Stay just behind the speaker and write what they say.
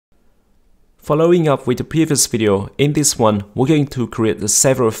Following up with the previous video, in this one, we're going to create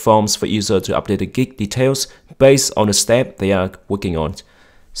several forms for user to update the gig details based on the step they are working on.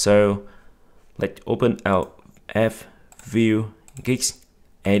 So let's open our F view gigs,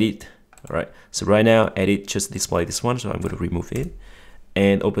 edit. All right. So right now, edit just display this one. So I'm going to remove it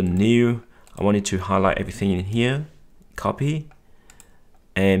and open new. I wanted to highlight everything in here, copy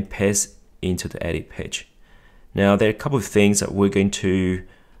and paste into the edit page. Now there are a couple of things that we're going to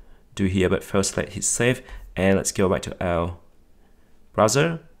do here, but first let's hit save and let's go back to our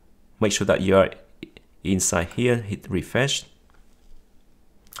browser. Make sure that you are inside here, hit refresh.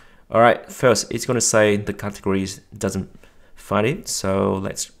 Alright, first it's going to say the categories doesn't find it, so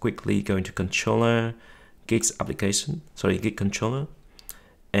let's quickly go into controller, gigs application, gig controller,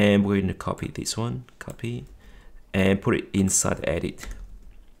 and we're going to copy this one, copy, and put it inside the edit.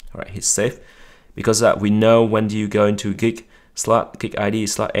 Alright, hit save, because we know when you go into gig ID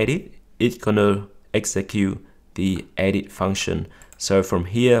 /edit, it's gonna execute the edit function. So from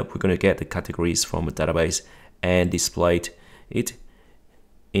here, we're gonna get the categories from the database and display it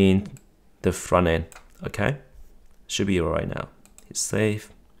in the front end. Okay, should be alright now. Hit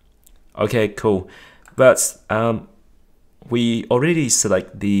save. Okay, cool. But we already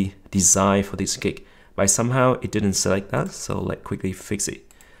select the design for this gig, but somehow it didn't select that. So let's quickly fix it.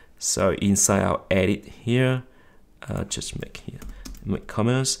 So inside our edit here, just make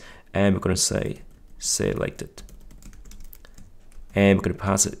comments, and we're going to say selected, and we're going to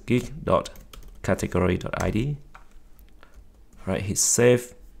pass it gig.category.id. Right, hit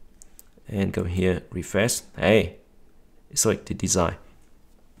save and go here, refresh. Hey, it's like the design.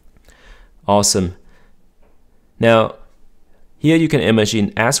 Awesome. Now here you can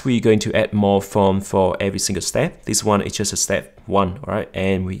imagine as we're going to add more form for every single step. This one is just a step 1, all right,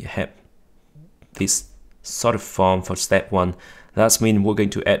 and we have this sort of form for step 1. That means we're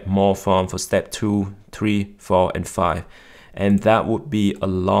going to add more form for step 2, 3, 4, and 5, and that would be a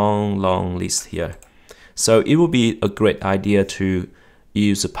long list here. So it would be a great idea to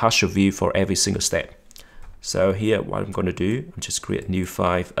use a partial view for every single step. So here what I'm going to do, I'm just create a new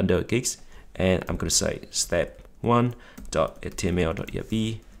file under gigs, and I'm going to say step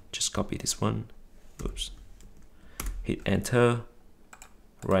 1.html.exe. just copy this one, oops, hit enter,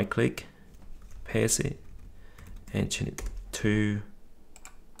 right click, paste it, and change it to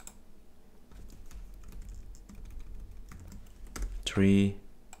 3,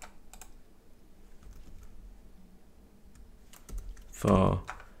 4,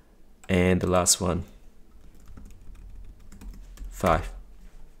 and the last one 5.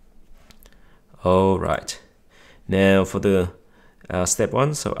 All right. Now for the step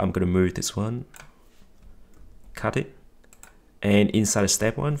 1, so I'm going to move this one, cut it, and inside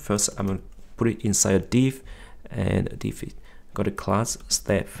step 1, first I'm going to put it inside a div, and a div it. Go to class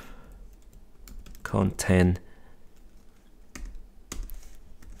step content.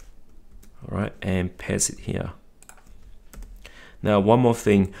 All right, and paste it here. Now one more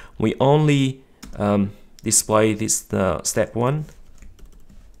thing, we only display this step 1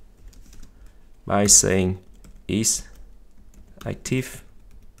 by saying is active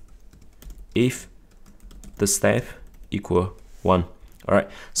if the step equal 1. All right,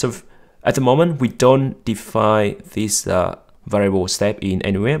 so at the moment we don't define this variable step in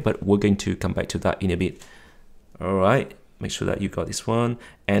anywhere, but we're going to come back to that in a bit. All right, make sure that you got this one,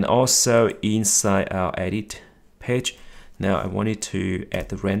 and also inside our edit page, now I wanted to add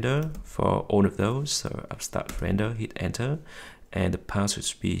the render for all of those. So I'll start render, hit enter, and the password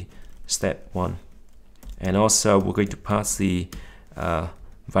should be step 1. And also we're going to pass the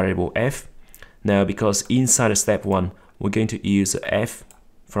variable f. Now because inside step 1 we're going to use f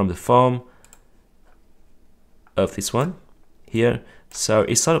from the form of this one here. So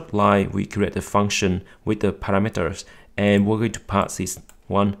it's sort of like we create a function with the parameters, and we're going to pass this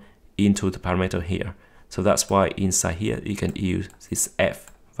one into the parameter here. So that's why inside here you can use this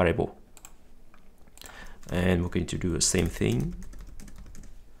f variable. And we're going to do the same thing.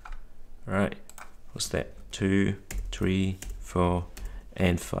 All right, for step 2, 3, 4,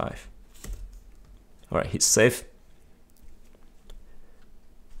 and 5. All right, hit save.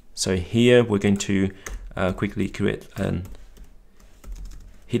 So here we're going to quickly create an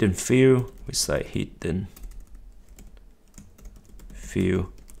hidden field. We say hidden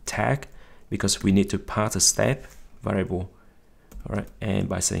field tag, because we need to pass a step variable. All right, and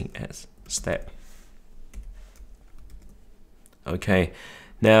by saying as step. Okay,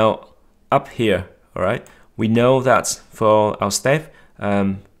 now up here, all right, we know that for our step,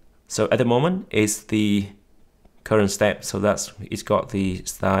 so at the moment it's the current step, so that's it's got the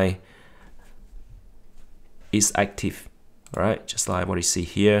style is active, all right, just like what you see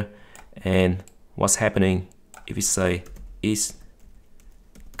here. And what's happening if we say is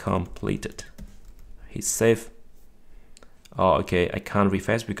completed? Hit save. Oh, okay, I can't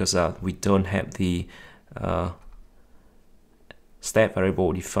refresh because we don't have the step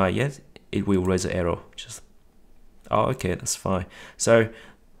variable defined yet. It will raise the error. Just okay, that's fine. So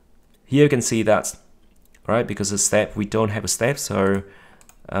here you can see that, right? Because the step, we don't have a step, so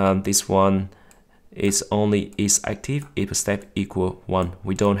this one is only is active if a step equal 1.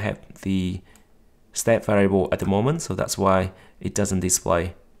 We don't have the step variable at the moment, so that's why it doesn't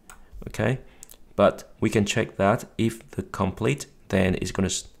display. Okay, but we can check that if the complete, then it's going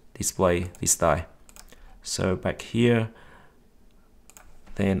to display this die. So back here,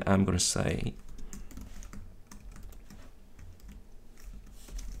 then I'm going to say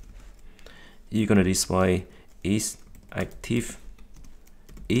you're going to display is active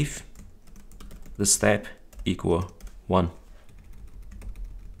if the step equal 1.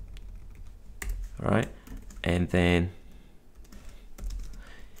 Alright, and then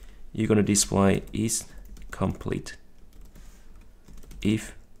you're going to display is complete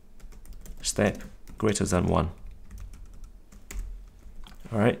if step greater than 1.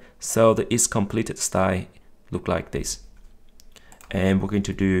 Alright, so the is completed style look like this. And we're going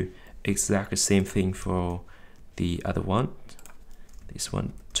to do exactly the same thing for the other one. This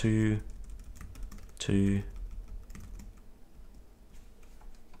one, 2, 2,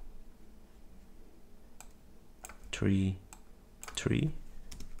 3, 3,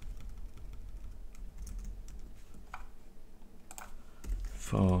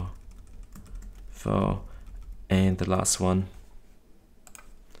 4, 4, and the last one,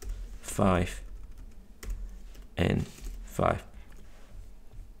 5 and 5.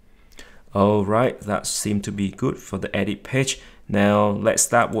 Alright, that seemed to be good for the edit page. Now let's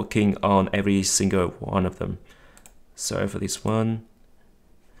start working on every single one of them. So for this one,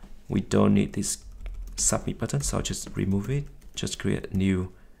 we don't need this submit button, so I'll just remove it. Just create a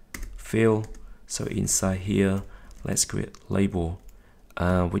new field. So inside here, let's create label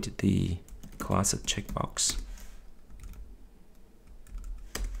with the class of checkbox.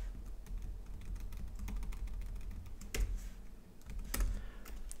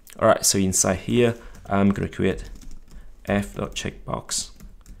 Alright, so inside here, I'm going to create f.checkbox.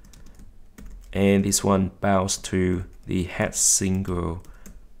 And this one bounds to the head single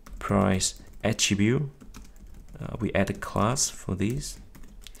price attribute. We add a class for this.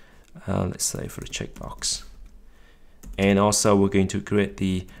 Let's say for the checkbox. And also we're going to create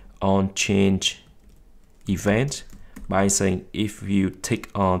the onChange event by saying if you tick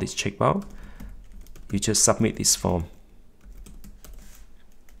on this checkbox, you just submit this form.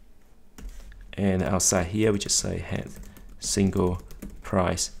 And outside here we just say head single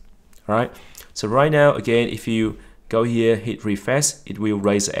price. Alright, so right now again, if you go here, hit refresh, it will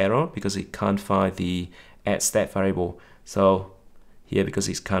raise the error because it can't find the add step variable. So here, because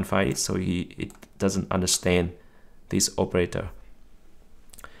it can't find it, so it doesn't understand this operator.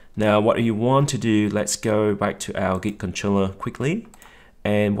 Now what you want to do, let's go back to our Git controller quickly.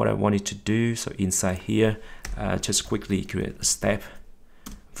 And what I wanted to do, so inside here, just quickly create a step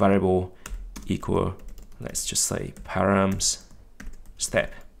variable equal, let's just say params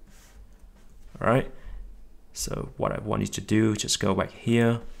step. Alright, so what I want you to do, just go back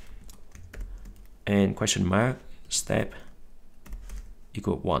here and question mark step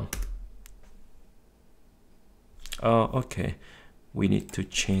equal 1. Oh, okay, we need to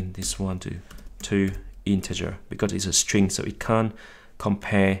change this one to integer because it's a string, so it can't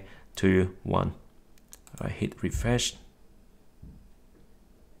compare to 1. I hit refresh.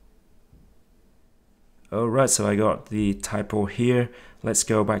 Alright, so I got the typo here. Let's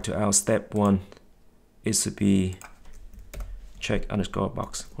go back to our step 1. It should be check underscore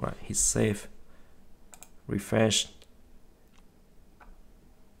box. Alright, hit save, refresh.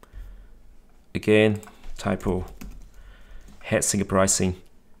 Again, typo, head single pricing,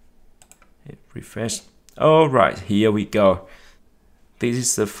 hit refresh. Alright, here we go. This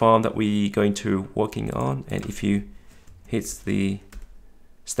is the form that we're going to working on, and if you hit the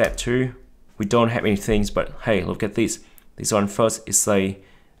step 2, we don't have any things, but hey, look at this. This one first is say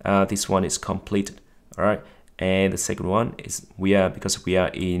this one is completed. All right, and the second one is because we are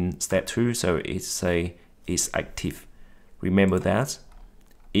in step 2, so it's say is active. Remember that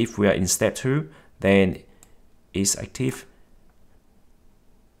if we are in step 2, then is active.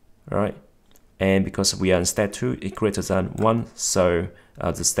 All right, and because we are in step 2, it's greater than 1, so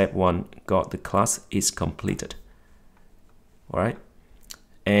the step 1 got the class is completed. All right.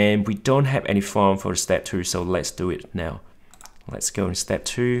 And we don't have any form for step 2, so let's do it now. Let's go in step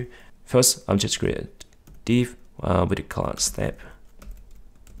 2. First, I'm just create div with the class step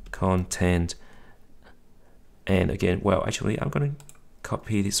content. And again, well, actually, I'm going to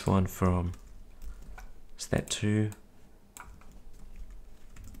copy this one from step 2.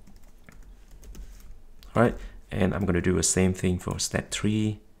 All right, and I'm going to do the same thing for step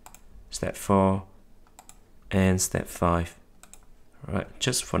 3, step 4, and step 5. All right,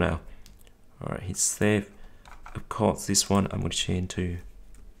 just for now. All right, hit save. Of course, this one I'm going to change to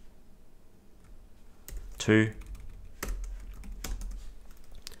 2.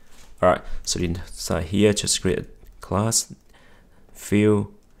 All right, so inside here, just create a class,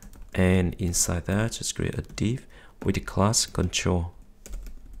 field, and inside that, just create a div with the class control.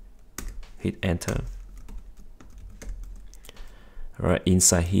 Hit enter. All right,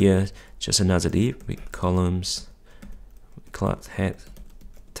 inside here, just another div with columns, class head,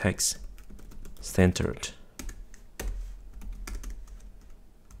 text, centered.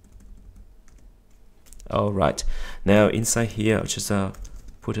 All right, now inside here, I'll just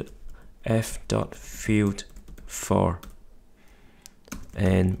put a f.field4,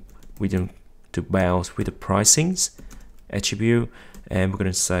 and we're going to bounce with the pricings attribute, and we're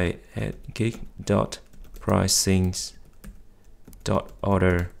going to say at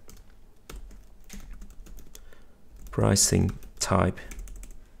gig.pricings.order pricing type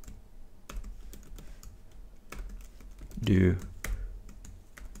do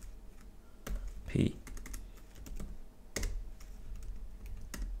p.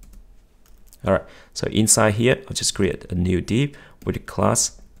 All right, so inside here, I'll just create a new div with the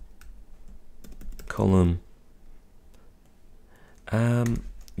class column.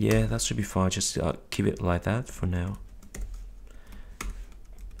 Yeah, that should be fine. Just keep it like that for now.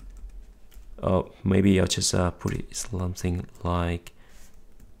 Oh, maybe I'll just put it something like,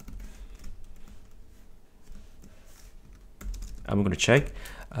 I'm gonna check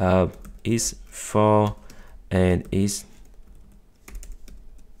is for and is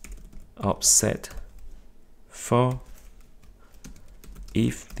offset for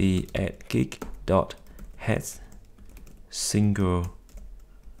if the at gig dot has single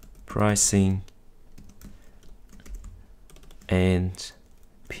pricing and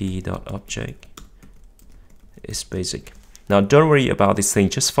p dot object is basic. Now don't worry about this thing,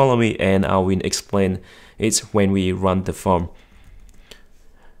 just follow me and I will explain it when we run the form.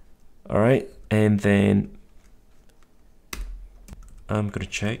 All right, and then I'm gonna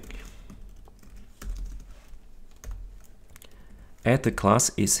check. Add the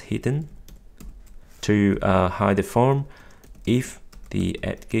class is hidden to hide the form if the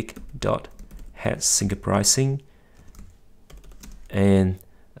at gig dot has single pricing and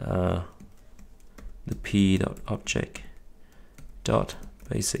the p dot object dot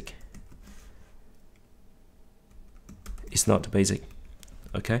basic is not basic.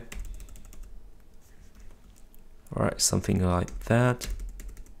 Okay. All right, something like that.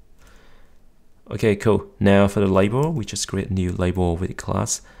 Okay, cool. Now for the label, we just create a new label with the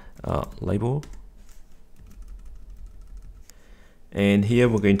class label. And here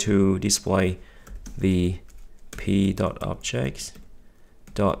we're going to display the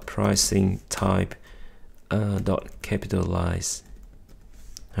p.objects.pricing type .capitalize.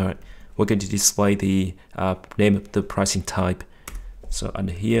 All right, we're going to display the name of the pricing type. So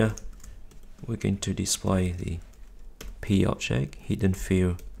under here, we're going to display the p object hidden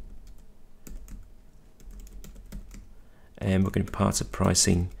field. And we're going to pass a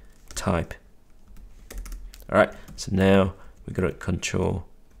pricing type. All right, so now we're going to control.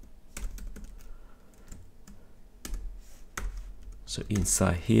 So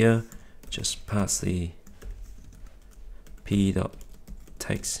inside here, just pass the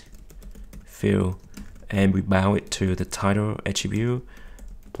p.text field, and we bound it to the title attribute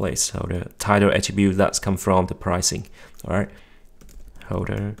placeholder. Title attribute that's come from the pricing. All right,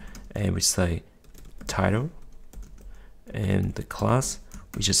 holder, and we say title. And the class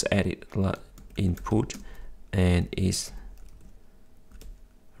we just added input and is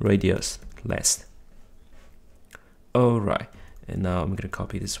radius less. All right, and now I'm gonna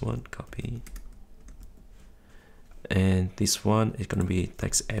copy this one, copy, and this one is gonna be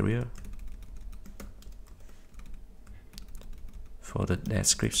text area for the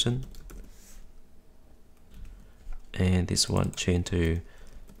description, and this one change to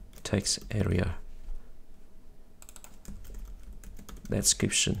text area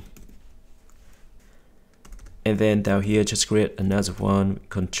description. And then down here, just create another one,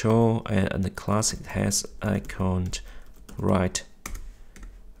 control, and the class it has icon right.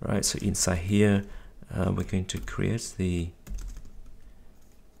 Right, so inside here, we're going to create the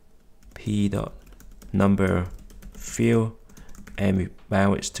p.number field, and we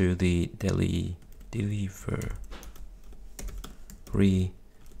bound it to the delivery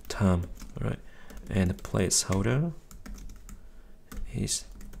time. All right, and the placeholder is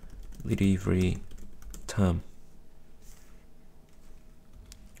delivery time.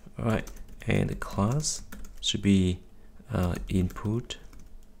 All right, and the class should be input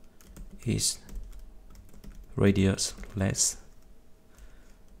is radius less.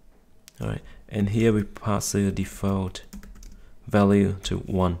 All right, and here we pass the default value to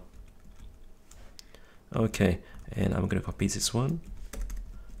 1. Okay, and I'm gonna copy this one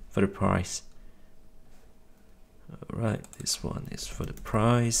for the price. All right, this one is for the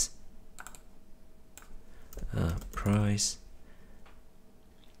price. Price.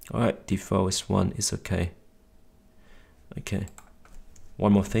 All right, default is 1 is okay. Okay,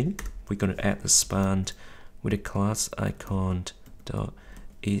 one more thing, we're gonna add the span with the class icon dot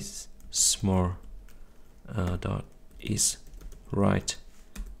is small dot is right,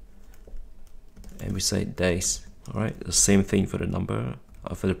 and we say days. All right, the same thing for the number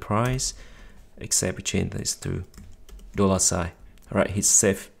for the price, except we change this to $sign. All right, hit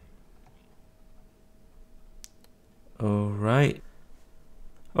save. All right.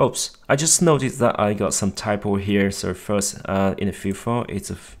 Oops, I just noticed that I got some typo here. So first, in the field for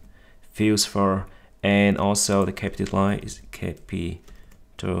it's a fields for, and also the capitalize is capitalize,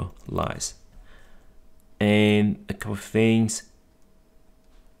 and a couple of things.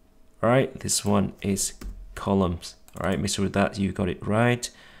 All right, this one is columns. All right, make sure that you got it right.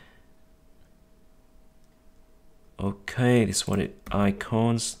 Okay, this one is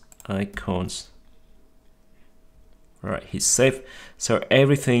icons. All right, hit save. So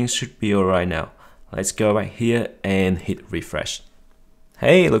everything should be all right now. Let's go back here and hit refresh.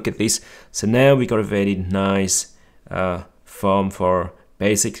 Hey, look at this. So now we got a very nice form for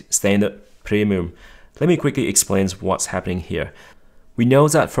basic, standard, premium. Let me quickly explain what's happening here. We know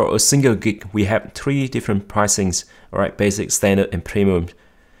that for a single gig, we have 3 different pricings, all right, basic, standard, and premium.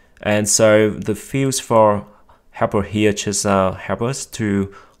 And so the fields for helper here just help us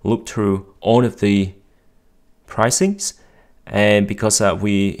to look through all of the pricings, and because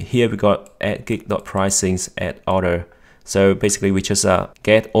we got add gig.pricings at order, so basically we just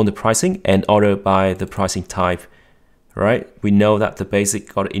get all the pricing and order by the pricing type. Right, we know that the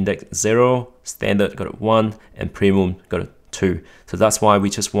basic got index 0, standard got 1, and premium got 2. So that's why we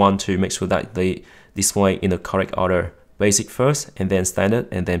just want to make sure that they display in the correct order, basic first and then standard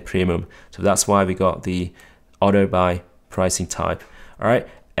and then premium. So that's why we got the order by pricing type. All right,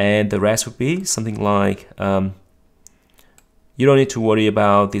 and the rest would be something like you don't need to worry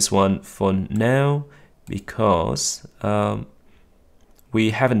about this one for now, because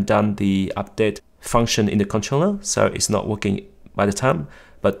we haven't done the update function in the controller, so it's not working by the time.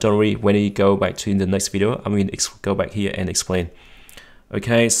 But don't worry, when you go back to the next video, I'm going to go back here and explain.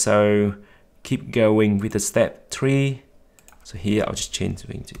 Okay, so keep going with the step 3. So here I'll just change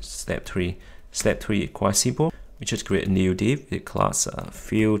to step 3. Step 3 is quite simple. We just create a new div with class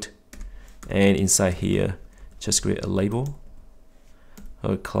field, and inside here just create a label,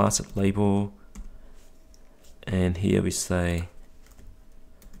 a class label, and here we say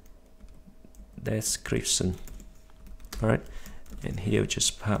description. All right, and here we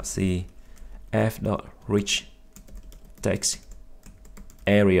just pass the f.rich text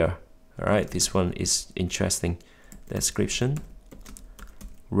area. All right, this one is interesting. Description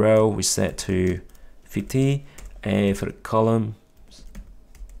row we set to 50, and for the column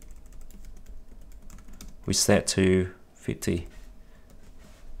we set to 50.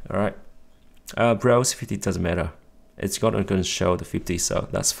 All right, browse 50 doesn't matter, it's going to show the 50, so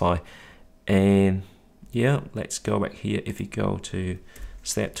that's fine. And yeah, let's go back here. If you go to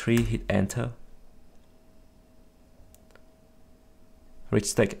step 3, hit enter.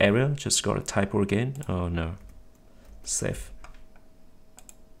 Rich text area, just got a typo again. Oh no, save.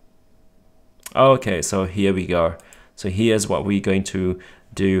 Okay, so here we go. So here's what we're going to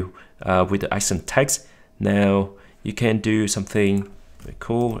do with the accent text. Now you can do something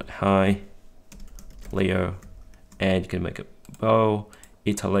cool, high, layer, and you can make a bold,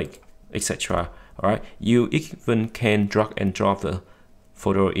 italic, etc. All right, you even can drag and drop the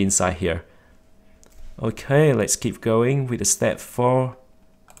photo inside here. Okay, let's keep going with the step 4.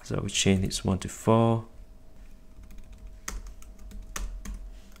 So we change this one to 4.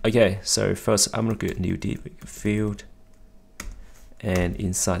 Okay, so first I'm gonna create a new div field, and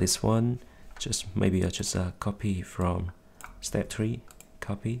inside this one, just maybe I'll just copy from step 3,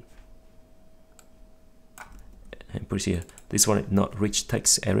 copy, and put it here. This one is not rich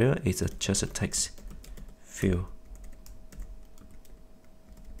text area, it's just a text field.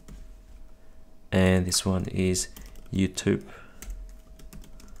 And this one is YouTube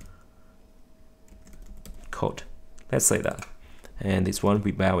code. Let's say that. and this one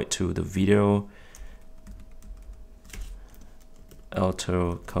we bound it to the video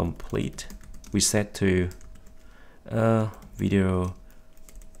autocomplete. We set to video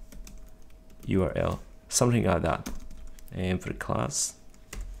URL, something like that. And for the class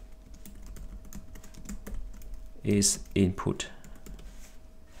is input.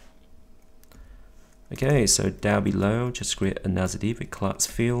 Okay, so down below, just create another div with class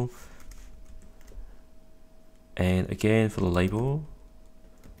field. And again for the label,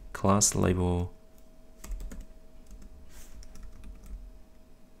 class label.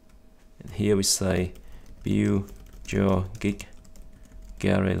 And here we say build your gig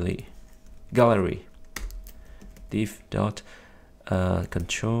gallery div dot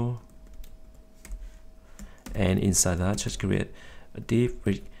control, and inside that just create a div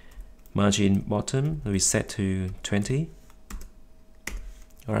with margin bottom we set to 20.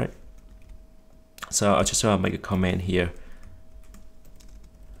 All right, so I just want to make a comment here.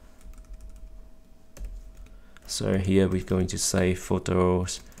 So here we're going to say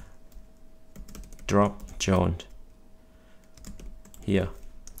photos drop joint here.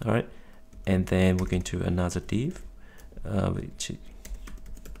 All right, and then we're going to another div which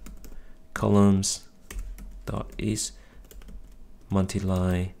columns dot is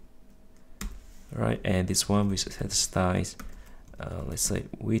multi-line. All right, and this one we set the styles, let's say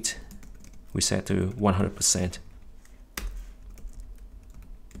width we set to 100%.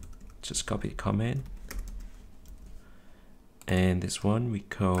 Just copy the comment, and this one we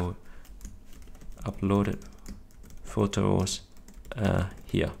call uploaded photos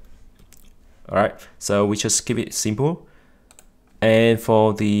here. All right, so we just keep it simple. And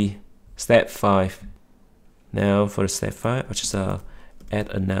for the step 5, now for the step 5, I'll just add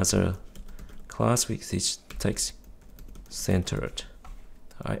another class with this text centered.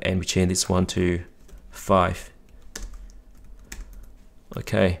 All right, and we change this one to 5.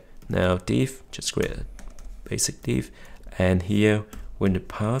 Okay, now div, just create a basic div, and here we're going to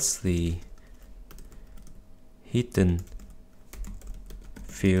pass the hidden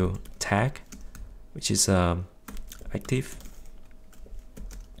field tag, which is active,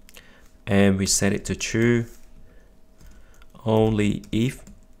 and we set it to true only if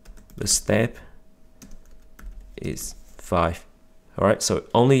the step is 5. All right, so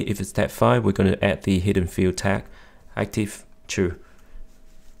only if it's step 5 we're going to add the hidden field tag active true.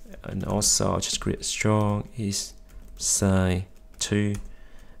 And also I'll just create strong is size 2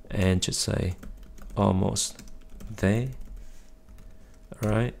 and just say almost there. All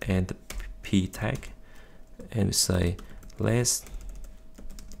right, and the p tag, and we say let's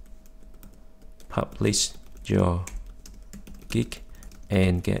publish your gig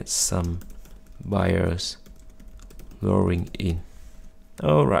and get some buyers rolling in.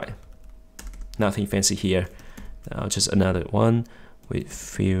 All right, nothing fancy here. Now just another one with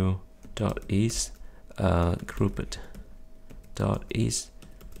field.is grouped .is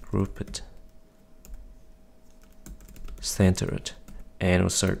grouped centered, and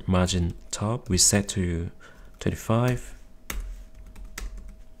also margin top we set to 25.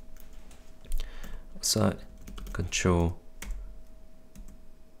 Side control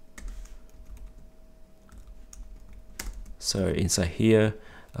so inside here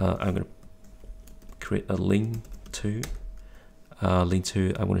I'm going to create a link to I'm going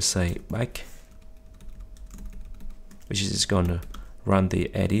to say back, which is going to run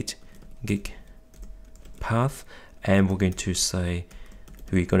the edit gig path, and we're going to say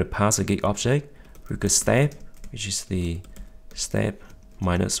we're going to pass a gig object with a step, which is the step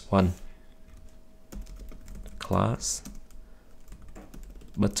 -1 class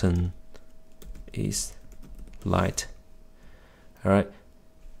button is light. All right.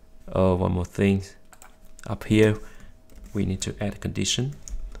 Oh, one more thing up here, we need to add a condition.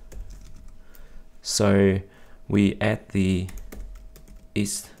 So we add the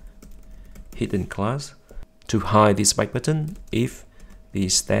is hidden class to hide this back button if the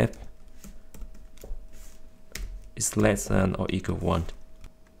step is less than or equal 1.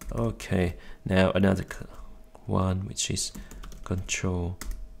 Okay, now another one which is control.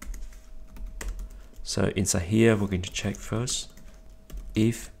 So inside here we're going to check first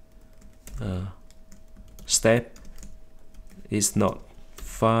if step is not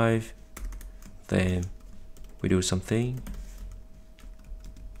 5, then we do something,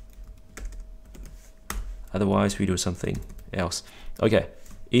 otherwise we do something else. Okay,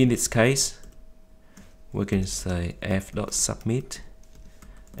 in this case we're going to say f.submit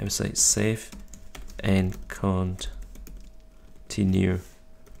and say save and continue.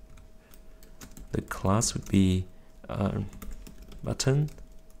 The class would be button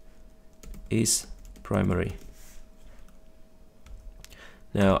is primary.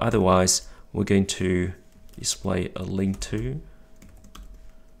 Now otherwise we're going to display a link to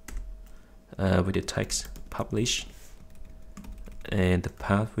with the text publish and the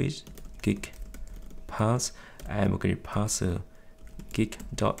path with gig path, and we're going to pass a gig.id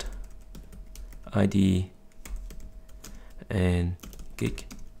and gig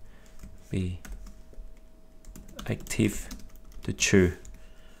be active to true.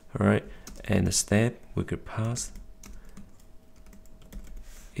 All right, and the step we could pass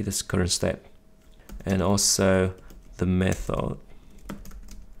it is current step, and also the method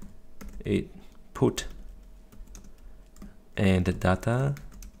it put, and the data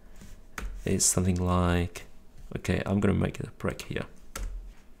is something like, okay, I'm gonna make a break here.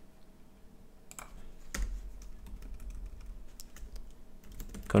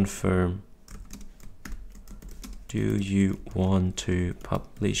 Confirm, do you want to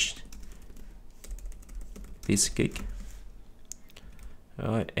publish this gig?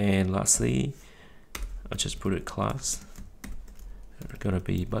 Alright, and lastly, I'll just put a class. It's gonna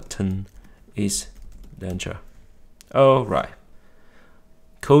be button is danger. Alright.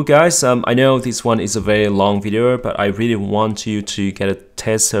 Cool guys, I know this one is a very long video, but I really want you to get a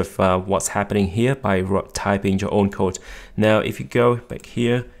taste of what's happening here by typing your own code. Now if you go back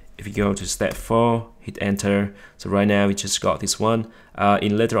here, if you go to step 4, hit enter. So right now we just got this one.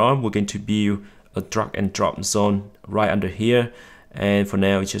 In later on we're going to build a drag and drop zone right under here, and for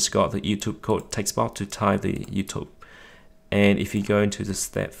now we just got the YouTube code text box to type the YouTube. And if you go into the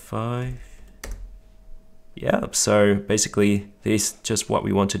step 5, yeah, so basically this is just what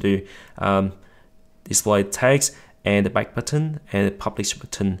we want to do. Display text and the back button and the publish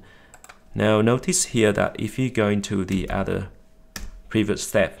button. Now notice here that if you go into the other previous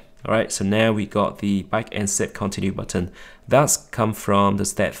step, alright, so now we got the back and set continue button. That's come from the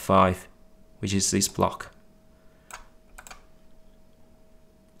step 5, which is this block.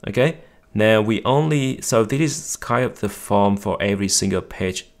 Okay, now we only, so this is kind of the form for every single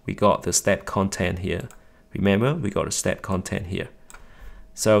page. We got the step content here. Remember, we got a step content here.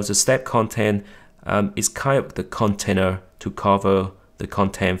 So the step content is kind of the container to cover the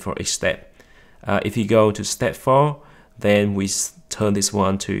content for each step. If you go to step 4, then we turn this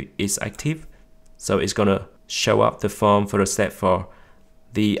one to is active. So it's gonna show up the form for the step 4.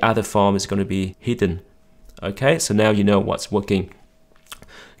 The other form is gonna be hidden. Okay, so now you know what's working.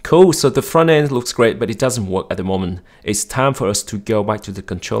 Cool, so the front end looks great, but it doesn't work at the moment. It's time for us to go back to the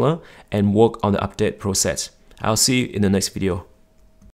controller and work on the update process. I'll see you in the next video.